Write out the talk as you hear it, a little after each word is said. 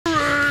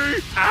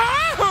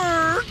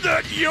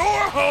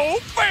Your whole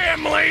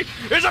family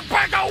is a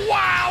pack of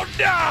wild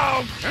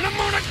dogs, and I'm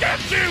gonna get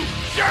you!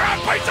 You're a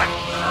piece of...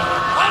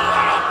 a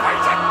little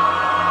piece of...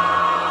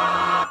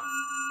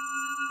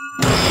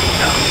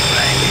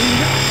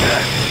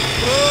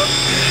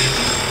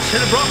 Should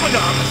have brought my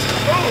goggles.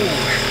 Oh,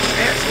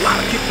 there's a lot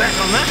of kickback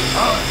on that.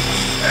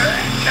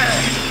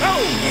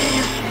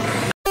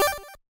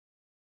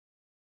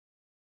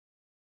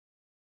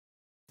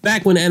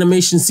 Back when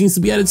animation seems to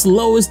be at its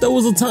lowest, there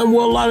was a time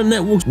where a lot of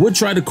networks would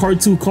try the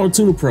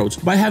cartoon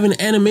approach. By having an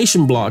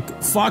animation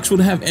block, Fox would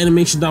have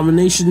animation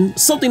domination,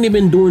 something they've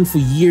been doing for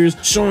years,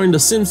 showing The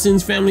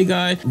Simpsons, Family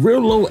Guy, real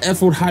low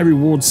effort, high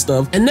reward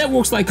stuff, and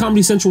networks like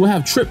Comedy Central would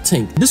have Trip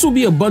Tank. This would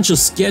be a bunch of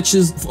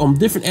sketches from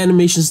different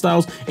animation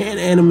styles and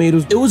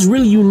animators. It was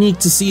really unique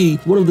to see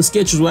one of the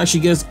sketches will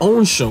actually get its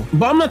own show.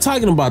 But I'm not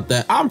talking about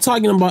that. I'm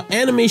talking about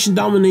animation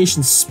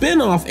domination,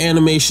 spin-off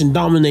animation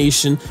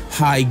domination,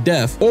 high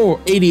def, or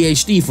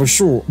ADHD for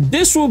sure.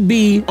 This will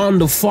be on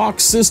the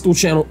Fox sister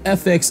channel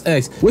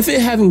FXX. With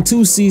it having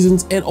 2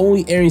 seasons and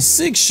only airing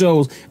 6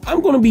 shows,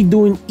 I'm going to be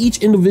doing each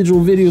individual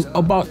videos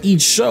about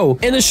each show.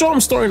 And the show I'm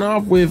starting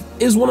off with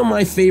is one of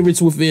my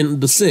favorites within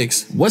the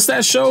 6. What's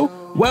that show?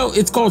 Well,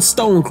 it's called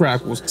Stone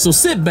Crackers. So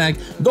sit back,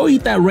 go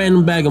eat that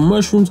random bag of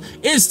mushrooms.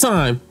 It's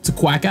time to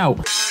quack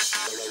out.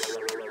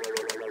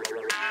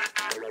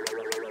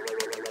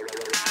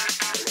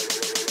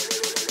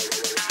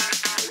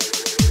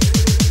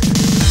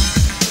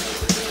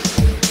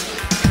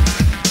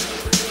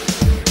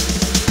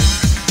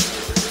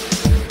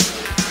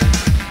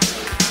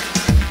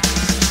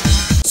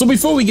 So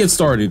before we get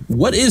started,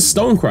 what is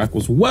Stone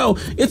Crackers? Well,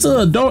 it's an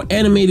adult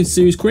animated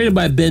series created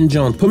by Ben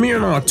Jones,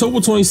 premiering on October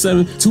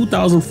 27,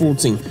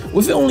 2014.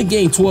 With it only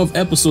getting 12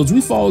 episodes, we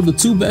follow the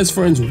 2 best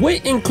friends,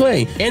 Whit and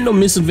Clay, and their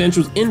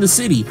misadventures in the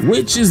city,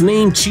 which is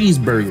named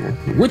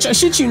Cheeseburger. Which, I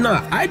shit you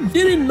not, I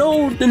didn't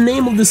know the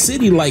name of the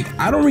city. Like,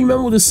 I don't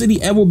remember the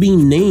city ever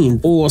being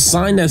named or a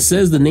sign that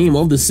says the name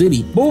of the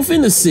city. But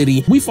within the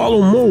city, we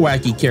follow more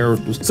wacky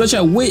characters, such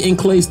as Whit and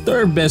Clay's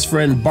 3rd best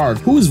friend, Bart,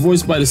 who is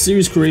voiced by the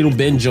series creator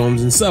Ben Jones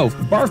himself.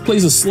 Barf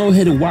plays a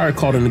slow-headed wire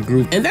card in the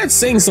group, and that's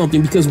saying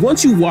something because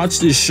once you watch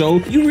this show,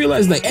 you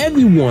realize that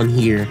everyone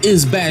here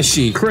is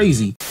batshit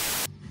crazy.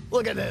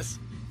 Look at this.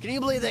 Can you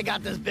believe they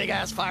got this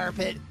big-ass fire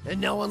pit and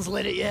no one's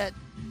lit it yet?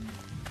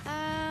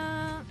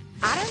 I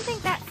don't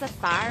think that's a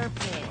fire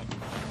pit.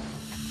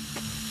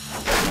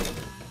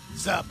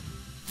 Sup?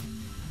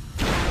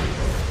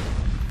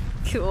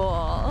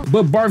 Cool.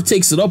 But Barf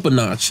takes it up a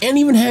notch, and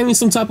even having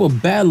some type of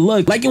bad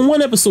luck. Like in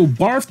one episode,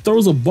 Barf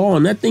throws a ball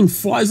and that thing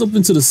flies up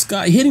into the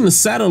sky, hitting the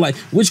satellite,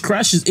 which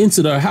crashes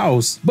into their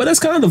house. But that's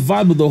kind of the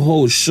vibe of the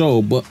whole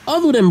show. But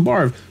other than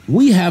Barf,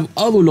 we have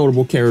other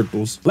notable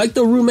characters, like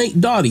the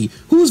roommate Dottie,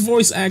 whose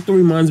voice actor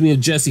reminds me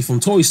of Jessie from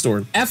Toy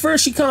Story. At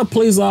first, she kind of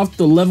plays off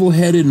the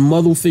level-headed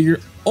mother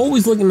figure,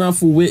 always looking out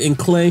for Whit and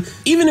Clay.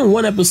 Even in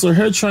one episode,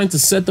 her trying to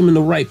set them in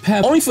the right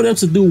path, only for them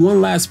to do one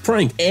last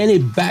prank, and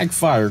it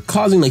backfired,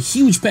 causing a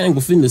huge panic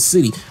within the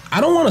city. I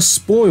don't want to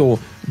spoil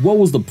what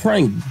was the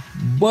prank,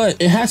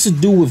 but it has to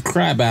do with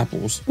crab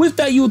apples. With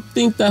that, you would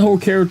think that her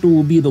character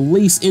will be the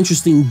least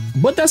interesting,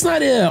 but that's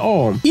not it at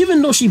all.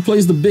 Even though she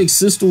plays the big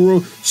sister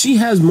role, she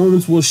has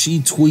moments where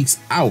she tweaks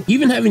out,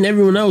 even having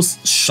everyone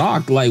else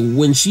shocked, like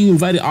when she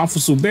invited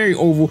Officer Barry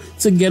over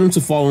to get him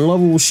to fall in love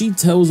with her. She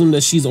tells him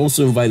that she's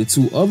also invited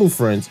 2 other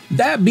friends,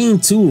 that being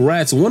 2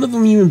 rats, one of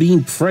them even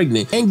being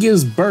pregnant, and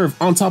gives birth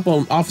on top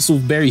of Officer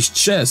Barry's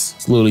chest.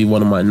 It's literally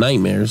one of my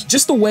nightmares.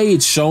 Just the way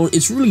it's shown,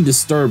 it's really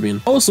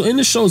disturbing. Also, in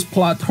the show's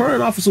plot, her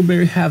and Officer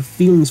Barry have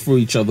feelings for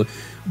each other,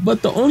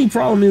 but the only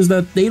problem is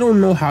that they don't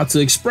know how to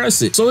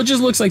express it, so it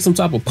just looks like some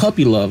type of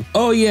puppy love.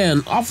 Oh yeah,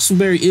 and Officer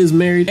Barry is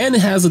married and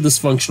has a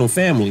dysfunctional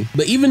family,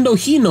 but even though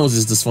he knows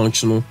it's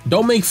dysfunctional,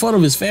 don't make fun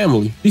of his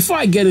family. Before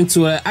I get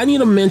into it, I need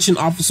to mention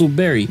Officer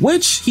Barry,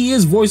 which he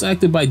is voice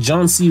acted by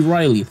John C.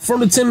 Reilly from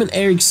the Tim and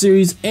Eric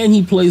series, and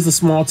he plays the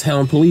small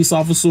town police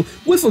officer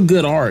with a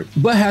good heart,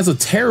 but has a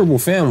terrible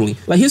family.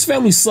 Like, his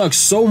family sucks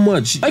so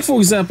much. Like, for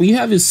example, you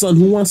have his son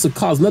who wants to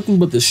cause nothing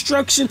but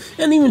destruction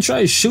and even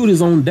try to shoot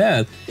his own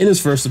dad in his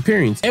first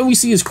appearance. And we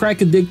see his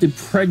crack-addicted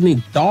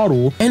pregnant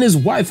daughter and his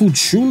wife who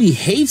truly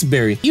hates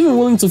Barry, even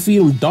willing to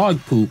feed him dog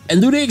poop.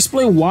 And do they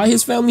explain why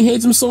his family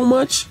hates him so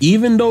much?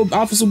 Even though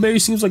Officer Barry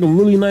seems like a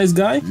really nice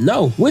guy?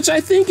 No. Which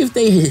I think if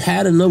they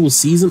had another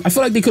season, I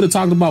feel like they could have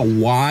talked about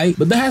why,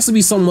 but there has to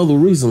be some other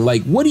reason.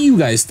 Like, what do you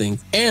guys think?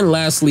 And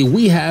lastly,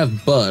 we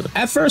have Bud.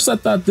 At first, I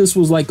thought this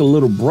was like a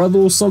little brother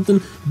or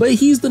something, but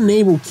he's the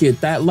neighbor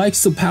kid that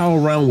likes to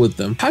pal around with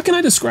them. How can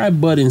I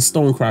describe Bud in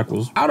Stone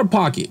Crackers? Out of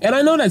pocket. And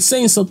I know that's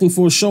saying something for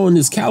for a show in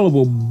this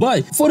caliber,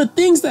 but for the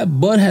things that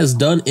Bud has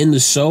done in the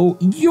show,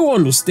 you'll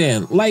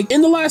understand. Like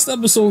in the last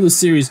episode of the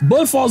series,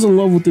 Bud falls in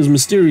love with this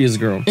mysterious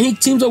girl, and he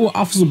teams up with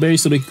Officer Barry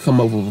so they can come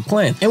up with a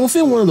plan. And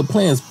within one of the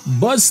plans,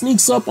 Bud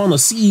sneaks up on a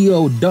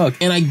CEO duck,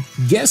 and I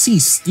guess he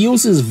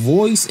steals his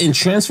voice and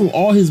transfers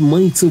all his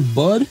money to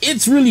Bud.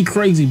 It's really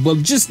crazy,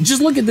 but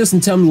just look at this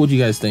and tell me what you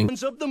guys think.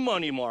 Of the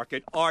money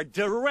market are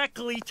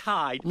directly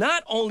tied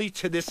not only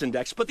to this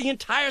index, but the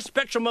entire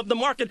spectrum of the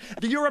market,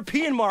 the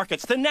European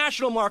markets, the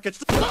national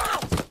markets.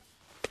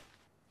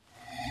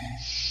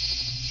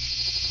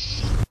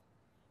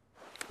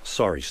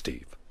 Sorry,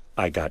 Steve.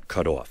 I got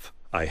cut off.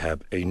 I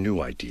have a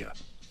new idea.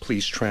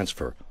 Please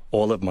transfer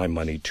all of my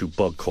money to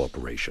Bug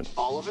Corporation.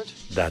 All of it?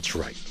 That's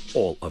right.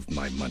 All of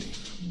my money.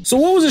 So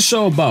what was the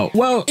show about?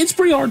 Well, it's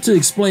pretty hard to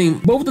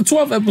explain, but with the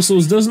 12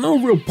 episodes, there's no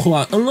real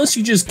plot unless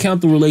you just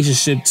count the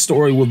relationship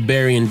story with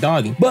Barry and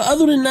Dottie. But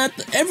other than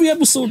that, every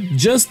episode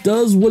just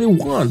does what it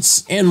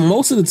wants. And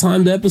most of the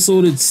time, the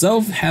episode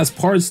itself has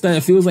parts that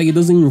it feels like it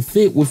doesn't even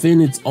fit within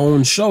its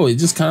own show. It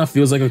just kind of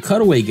feels like a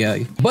cutaway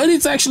gag. But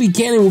it's actually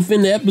canon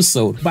within the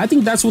episode. But I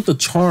think that's what the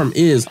charm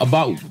is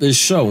about this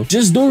show.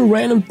 Just doing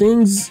random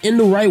things in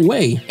the right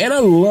way. And I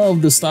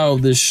love the style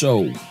of this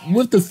show.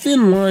 With the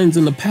thin lines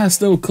and the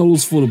pastel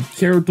colors for the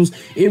characters,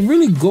 it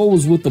really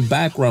goes with the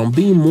background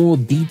being more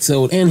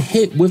detailed and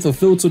hit with a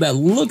filter that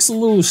looks a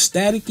little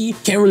staticky.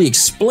 Can't really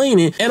explain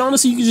it. And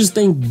honestly, you can just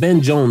thank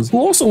Ben Jones, who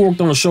also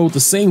worked on a show with the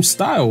same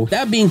style,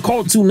 that being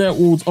Cartoon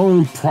Network's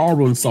own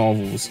Problem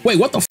Solvers. Wait,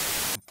 what the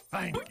f?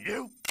 Thank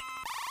you.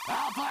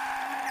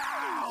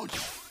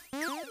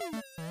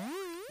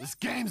 This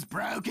game's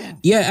broken.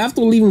 Yeah, after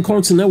leaving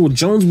Cartoon Network,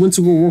 Jones went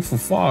to go work for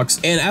Fox,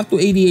 and after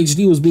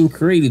ADHD was being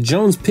created,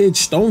 Jones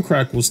pitched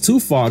Stonecrackers to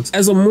Fox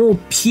as a more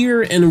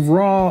pure and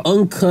raw,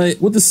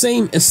 uncut, with the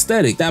same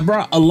aesthetic that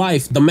brought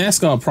alive the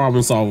mascot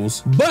Problem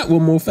Solvers, but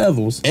with more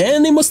feathers.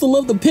 And they must have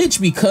loved the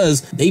pitch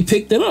because they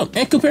picked it up.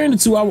 And comparing the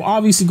two, I will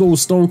obviously go with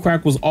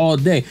Stonecrackers all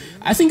day.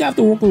 I think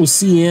after working with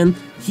CN,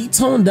 he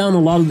toned down a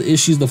lot of the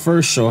issues the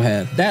first show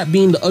had, that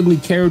being the ugly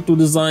character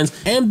designs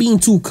and being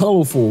too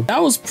colorful.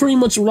 That was pretty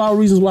much a lot of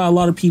reasons why a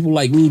lot of people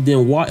like me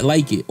didn't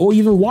like it or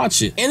even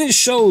watch it. And it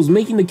shows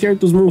making the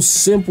characters more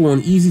simple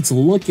and easy to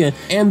look at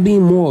and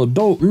being more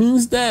adult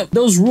means that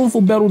there's room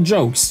for better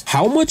jokes.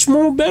 How much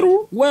more better?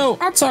 Well,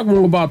 I'll talk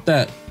more about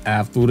that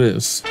after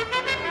this.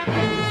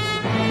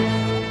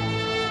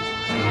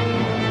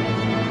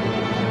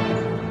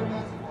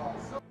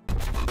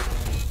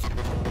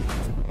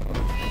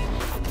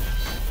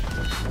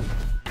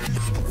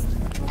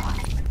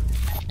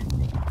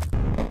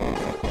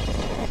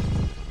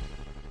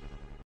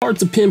 Hard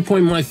to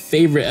pinpoint my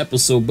favorite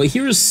episode, but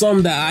here is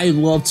some that I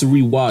love to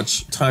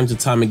rewatch time to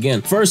time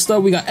again. First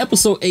up, we got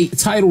episode 8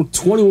 titled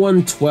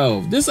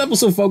 2112. This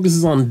episode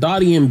focuses on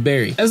Dottie and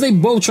Barry as they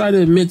both try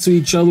to admit to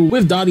each other,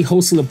 with Dottie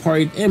hosting a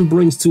party and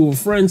brings two of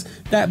her friends,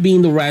 that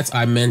being the rats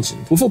I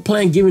mentioned, with a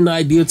plan giving the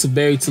idea to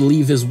Barry to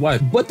leave his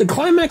wife. But the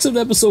climax of the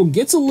episode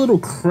gets a little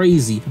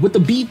crazy, with the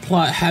B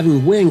plot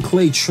having Whit and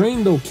Clay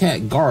train their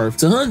cat Garth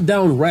to hunt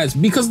down rats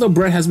because the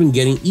bread has been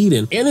getting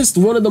eaten. And it's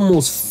one of the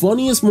most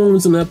funniest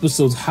moments in the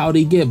episodes how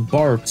they get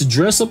Barf to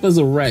dress up as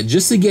a rat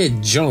just to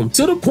get jumped,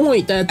 to the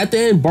point that at the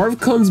end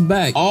Barf comes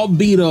back all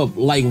beat up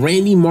like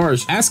Randy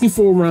Marsh asking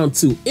for a round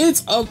 2.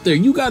 It's up there,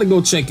 you gotta go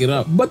check it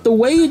out. But the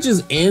way it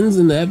just ends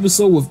in the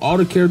episode with all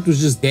the characters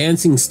just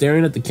dancing,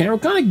 staring at the camera,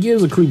 kind of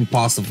gives a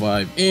creepypasta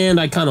vibe, and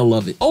I kind of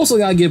love it. Also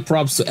gotta give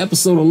props to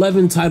episode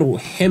 11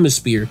 titled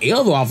Hemisphere,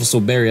 another Officer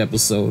Barry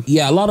episode.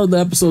 Yeah, a lot of the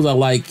episodes I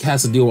like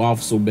has to deal with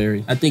Officer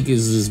Barry. I think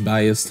it's just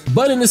biased.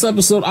 But in this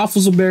episode,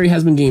 Officer Barry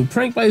has been getting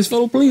pranked by his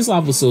fellow police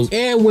officers,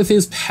 and with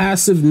his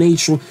passive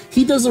nature,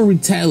 he doesn't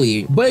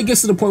retaliate, but it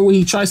gets to the point where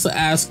he tries to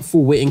ask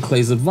for Whit and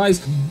Clay's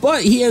advice,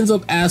 but he ends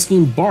up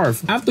asking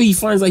Barf after he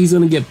finds out he's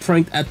gonna get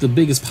pranked at the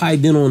biggest pie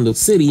dinner in the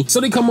city. So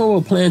they come up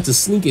with a plan to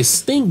sneak a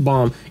stink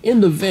bomb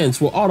in the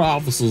vents where all the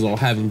officers are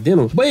having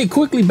dinner, but it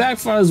quickly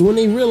backfires when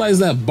they realize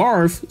that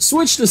Barf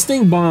switched the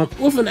stink bomb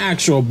with an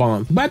actual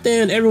bomb. But at the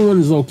end,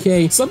 everyone is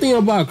okay. Something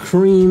about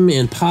cream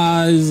and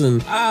pies,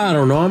 and I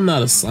don't know, I'm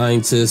not a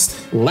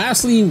scientist.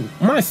 Lastly,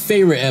 my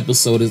favorite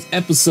episode is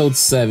episode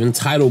 7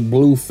 titled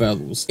Blue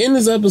Feathers. In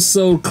this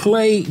episode,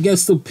 Clay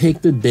gets to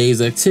pick the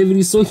day's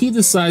activity, so he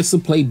decides to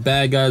play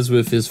bad guys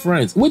with his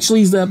friends, which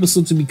leads the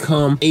episode to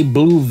become a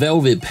Blue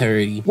Velvet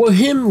parody, where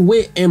him,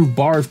 Whit, and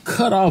Barf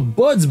cut off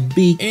Bud's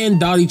beak and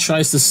Dottie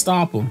tries to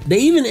stop him. They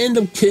even end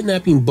up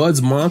kidnapping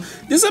Bud's mom.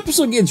 This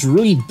episode gets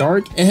really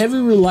dark and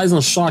heavily relies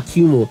on shock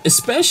humor,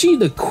 especially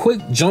the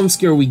quick jump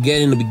scare we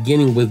get in the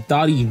beginning with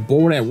Dottie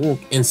bored at work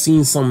and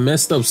seeing some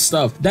messed up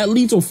stuff that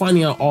leads to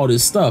finding out all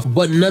this stuff.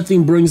 But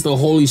nothing brings the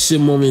holy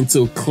shit moment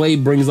until Clay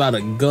brings out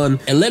a gun.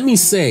 And let me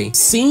say,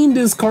 seeing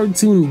this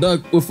cartoon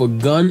duck with a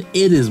gun,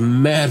 it is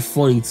mad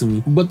funny to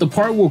me. But the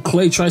part where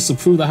Clay tries to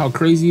prove that how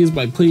crazy he is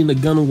by putting the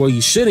gun where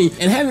he shouldn't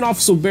and having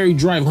Officer Barry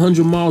drive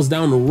 100 miles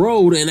down the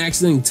road and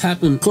accidentally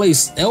tapping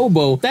Clay's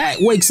elbow, that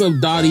wakes up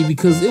Dottie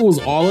because it was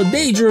all a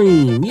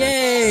daydream.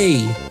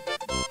 Yay!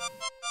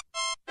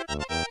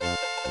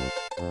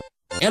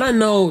 And I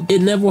know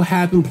It Never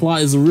Happened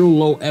plot is a real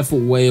low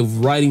effort way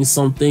of writing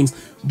some things,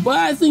 but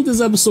I think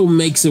this episode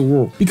makes it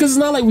work, because it's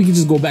not like we can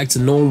just go back to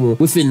normal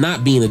with it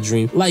not being a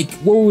dream. Like,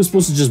 what we were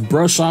supposed to just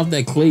brush off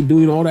that Clay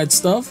doing all that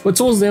stuff? But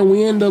towards then,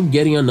 we end up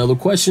getting another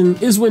question,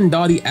 is when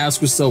Dottie asks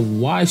herself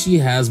why she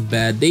has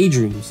bad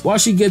daydreams. While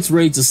she gets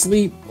ready to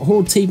sleep,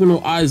 her taping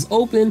her eyes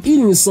open,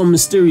 eating some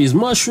mysterious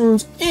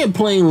mushrooms, and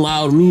playing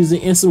loud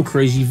music and some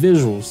crazy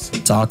visuals.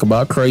 Talk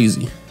about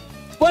crazy.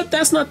 But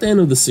that's not the end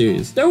of the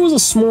series. There was a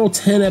small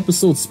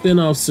 10-episode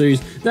spin-off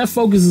series that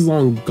focuses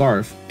on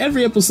Garth.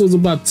 Every episode is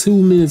about 2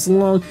 minutes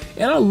long,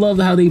 and I love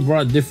how they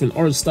brought different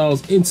art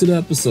styles into the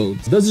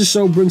episodes. Does the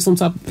show bring some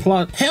type of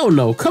plot? Hell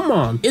no, come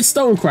on, it's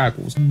Stone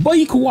Crackles. But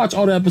you can watch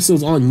all the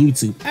episodes on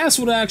YouTube. As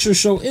for the actual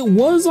show, it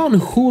was on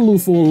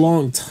Hulu for a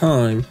long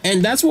time,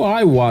 and that's where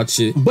I watch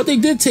it, but they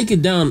did take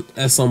it down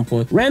at some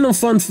point. Random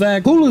fun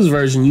fact, Hulu's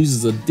version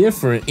uses a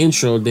different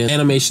intro than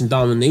Animation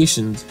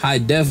Domination's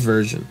high-def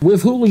version,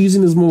 with Hulu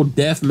using this more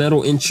death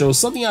metal intro,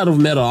 something out of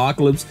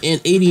Metalocalypse,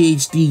 and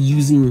ADHD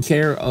using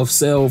Care of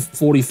Cell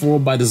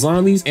 44 by the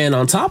Zombies. And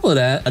on top of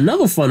that,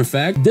 another fun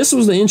fact, this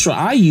was the intro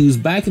I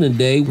used back in the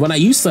day when I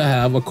used to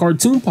have a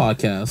cartoon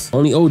podcast.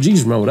 Only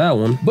OGs remember that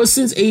one. But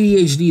since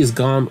ADHD is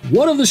gone,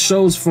 what are the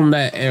shows from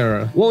that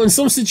era? Well, in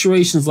some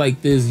situations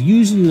like this,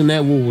 usually the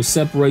network will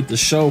separate the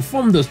show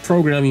from the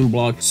programming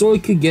block so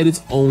it could get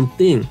its own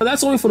thing. But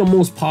that's only for the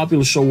most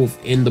popular show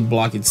within the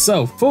block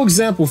itself. For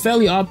example,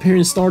 Fairly Odd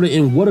Parents started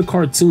in What a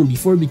Cartoon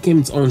before it became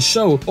its own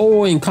show,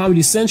 or in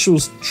Comedy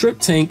Central's Trip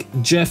Tank,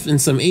 Jeff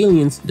and Some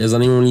Aliens. Does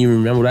anyone even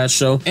remember that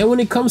show? And when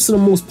it comes to the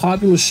most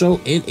popular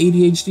show in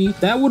ADHD,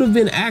 that would have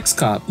been Axe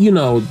Cop. You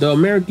know, the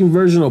American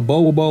version of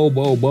Bo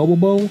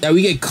that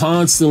we get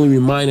constantly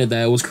reminded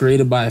that it was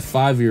created by a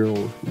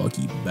 5-year-old.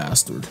 Lucky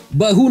bastard.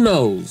 But who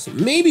knows?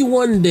 Maybe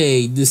one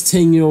day this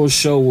 10-year-old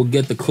show will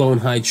get the Clone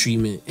High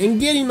treatment and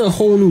getting a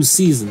whole new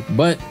season.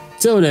 But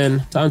till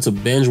then, time to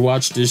binge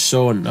watch this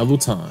show another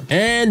time.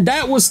 And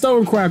that was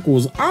Stone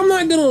Crackles. I'm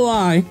not gonna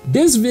lie,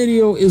 this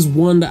video is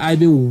one that I've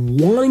been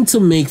wanting to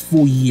make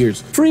for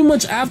years. Pretty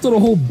much after the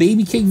whole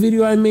baby cake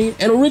video I made.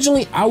 And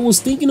originally, I was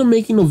thinking of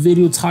making a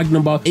video talking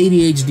about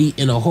ADHD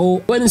in a whole,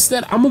 but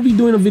instead, I'm gonna be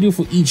doing a video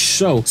for each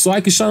show so I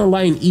can shine a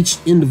light in each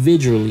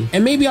individually.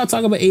 And maybe I'll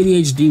talk about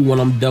ADHD when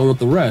I'm done with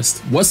the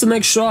rest. What's the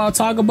next show I'll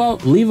talk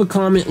about? Leave a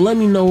comment, let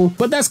me know.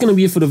 But that's gonna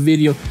be it for the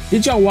video.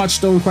 Did y'all watch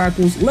Stone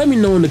Crackles? Let me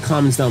know in the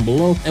comments down below.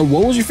 And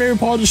what was your favorite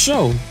part of the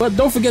show? But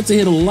don't forget to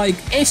hit a like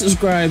and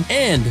subscribe,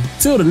 and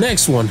till the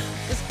next one.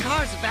 This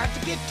car's about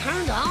to get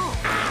turned on.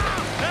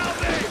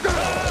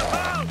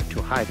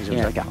 Too high because it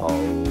was like a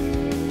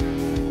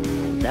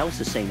that was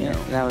the same note.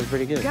 That was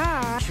pretty good.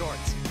 God.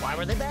 Shorts. Why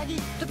were they baggy?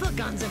 To put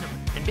guns in them.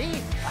 And B,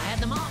 if I had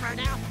them on right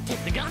now,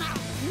 take the gun out,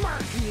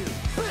 murk you.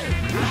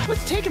 Boom.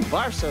 What's taking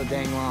Barf so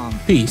dang long?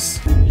 Peace.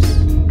 He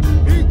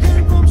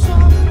came from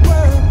somewhere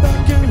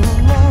back in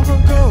long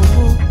ago,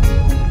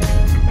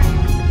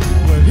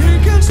 where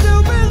he can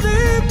still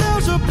believe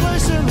there's a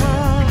place in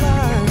hell.